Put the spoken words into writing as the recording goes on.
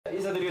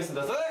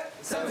인사드리겠습니다.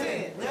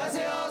 세븐틴!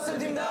 안녕하세요,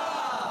 세븐틴입니다.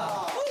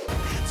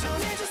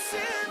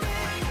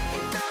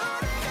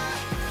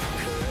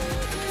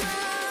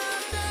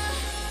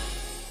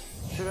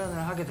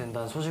 출연을 하게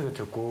된다는 소식을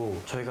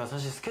듣고 저희가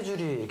사실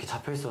스케줄이 이렇게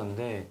잡혀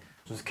있었는데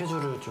좀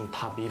스케줄을 좀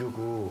다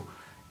미루고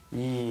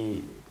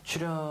이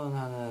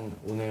출연하는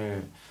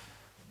오늘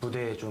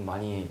무대에 좀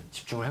많이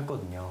집중을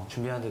했거든요.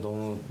 준비하는데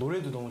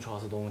노래도 너무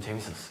좋아서 너무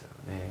재밌었어요.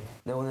 네,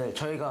 오늘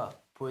저희가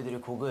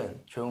보여드릴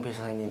곡은 조용필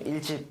선생님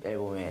 1집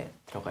앨범에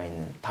들어가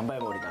있는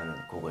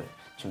단발머리라는 곡을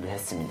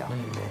준비했습니다.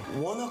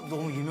 네. 워낙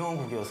너무 유명한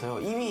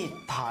곡이어서요. 이미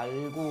다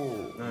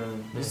알고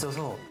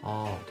있어서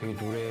되게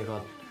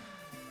노래가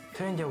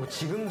트렌디하고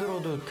지금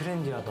들어도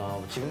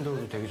트렌디하다, 지금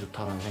들어도 되게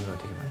좋다라는 생각을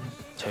되게 많이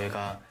했어요.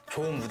 저희가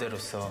좋은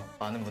무대로서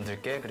많은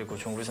분들께 그리고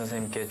종필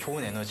선생님께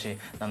좋은 에너지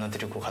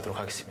나눠드리고 가도록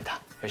하겠습니다.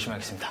 열심히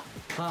하겠습니다.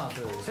 하나,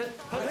 둘, 셋,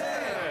 화이팅!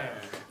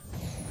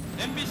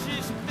 MBC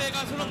 10대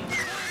가수는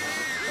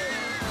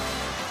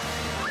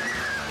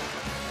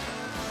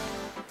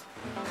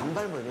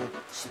단발머리는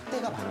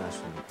 10대가 반응할 수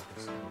있는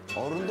곡이었어요.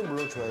 어른도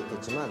물론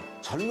좋아했겠지만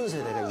젊은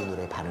세대가 이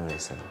노래에 반응을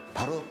했어요.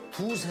 바로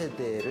두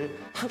세대를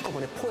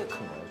한꺼번에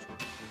포획한 거예요.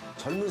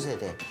 젊은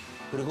세대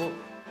그리고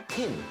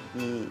틴,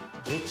 이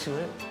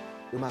계층을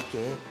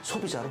음악계의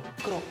소비자로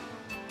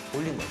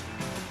끌어올린 거죠.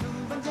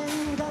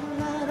 언젠가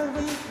나를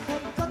위해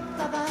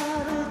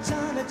꽃다발을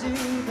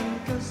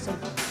전해주던 그 소리.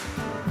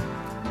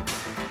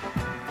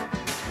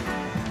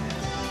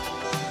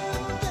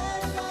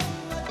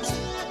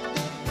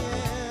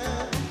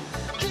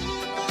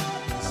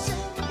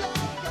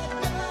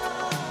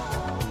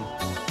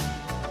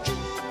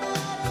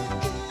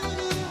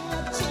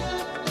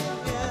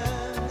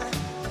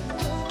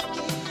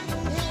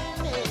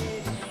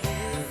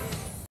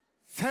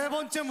 세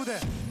번째 무대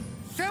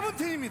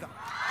세븐틴입니다.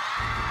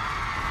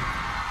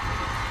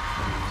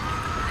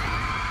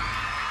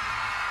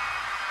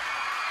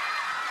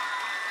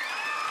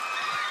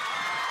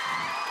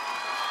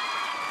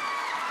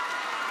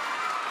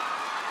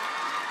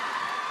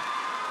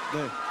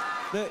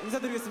 네,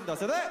 인사드리겠습니다.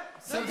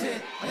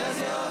 세븐틴!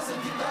 안녕하세요,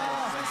 세븐틴입니다.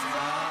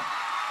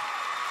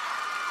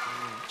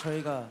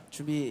 저희가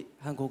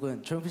준비한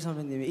곡은 조용필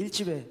선배님의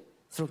 1집에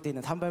수록되어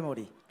있는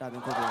단발머리라는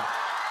곡을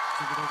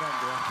준비를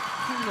해봤는데요.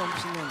 힘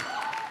넘치는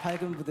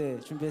밝은 무대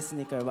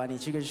준비했으니까요. 많이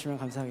즐겨주시면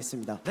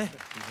감사하겠습니다. 네,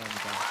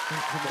 감사합니다.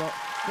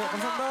 네,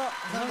 감사합니다.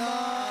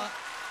 감사합니다.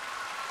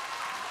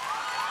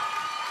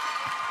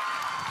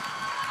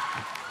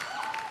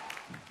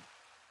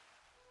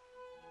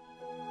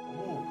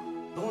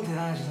 너무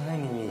대단하신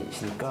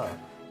선생님이시니까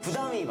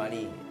부담이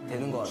많이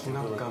되는 것 같아요.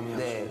 중압감이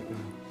네,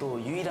 또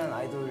유일한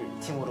아이돌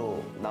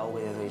팀으로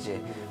나오게 돼서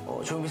이제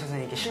조용필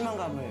선생님께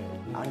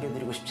실망감을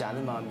안겨드리고 싶지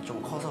않은 마음이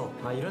좀 커서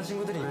이런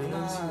친구들이 있구나,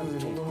 이런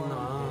친구들이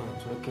있구나.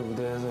 저렇게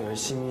무대에서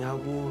열심히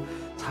하고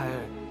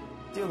잘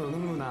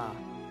뛰어노는구나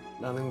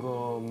라는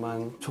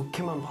것만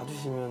좋게만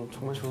봐주시면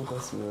정말 좋을 것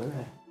같습니다.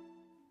 네.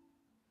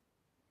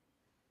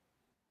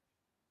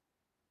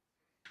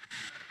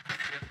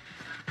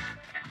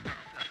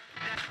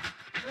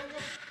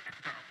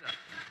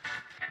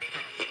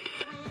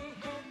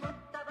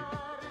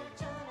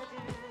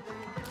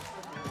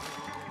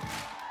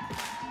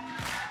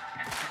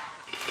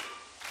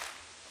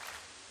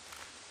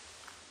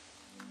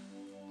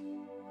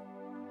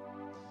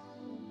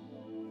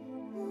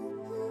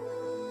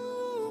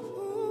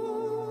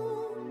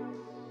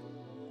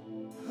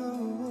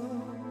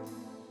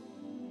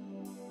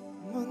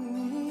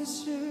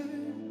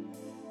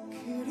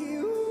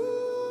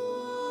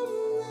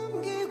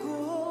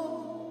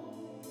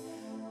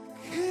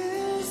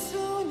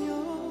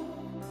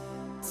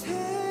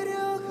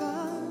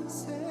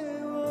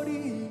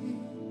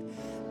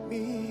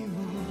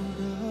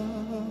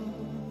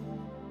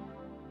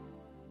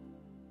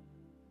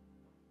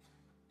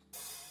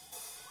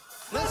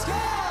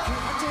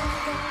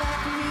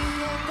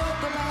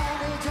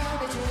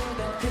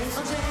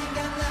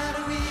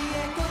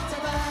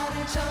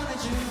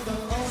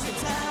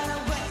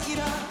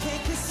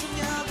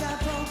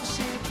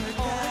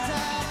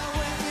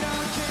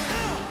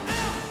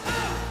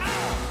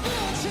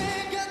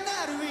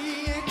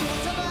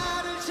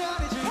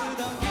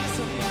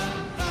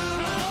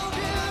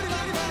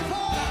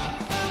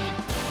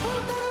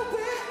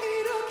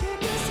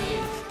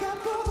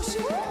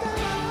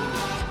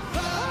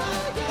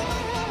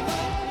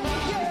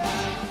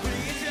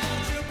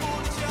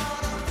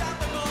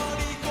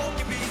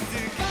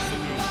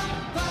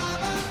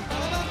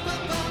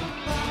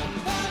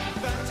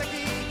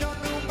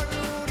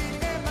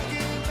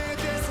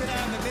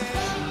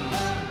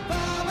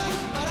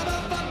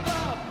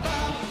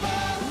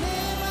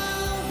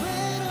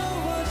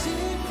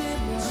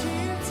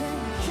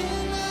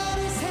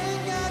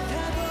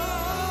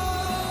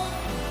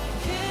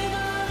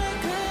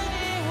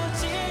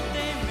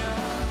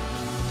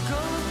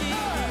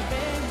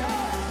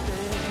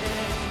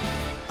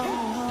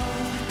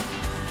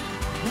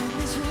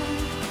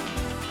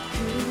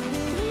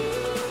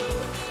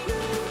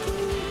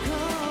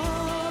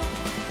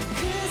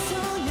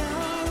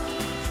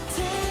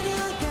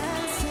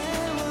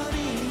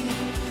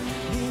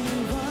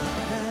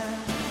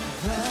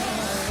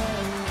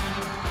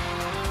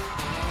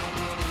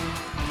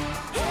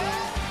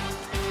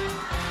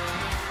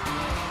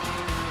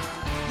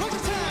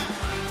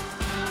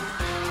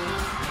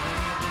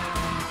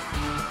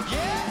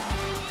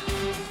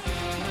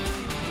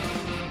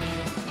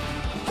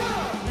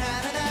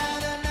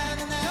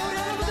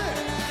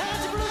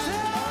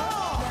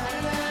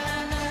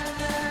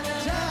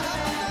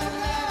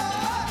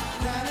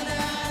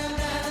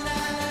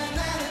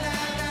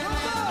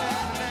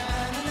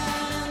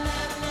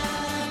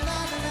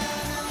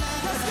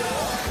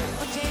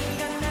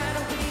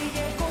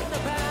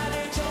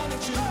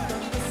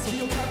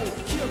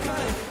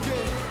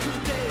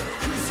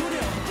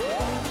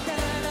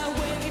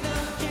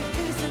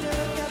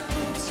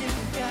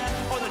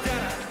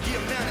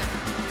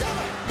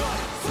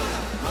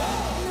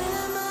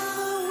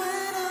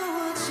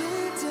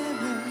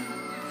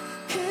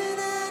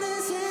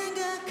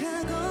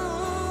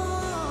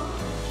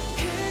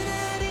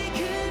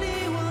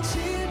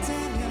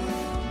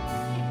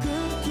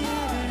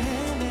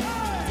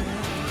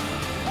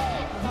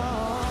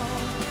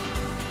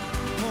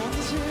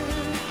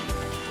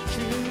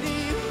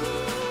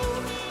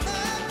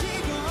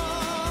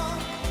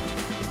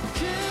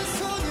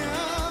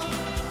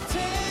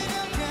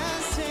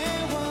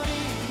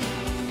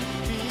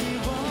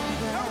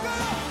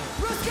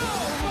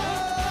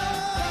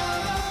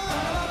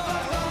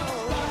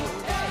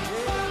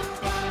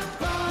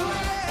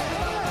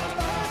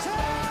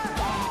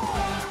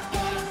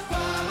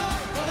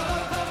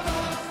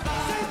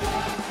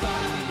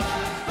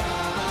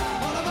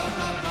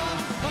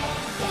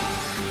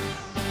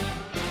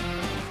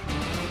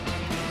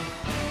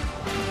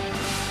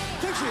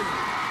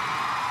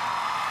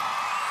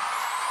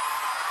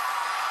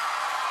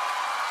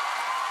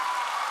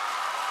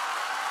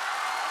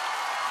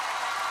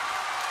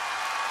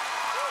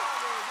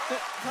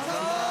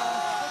 감사합니다.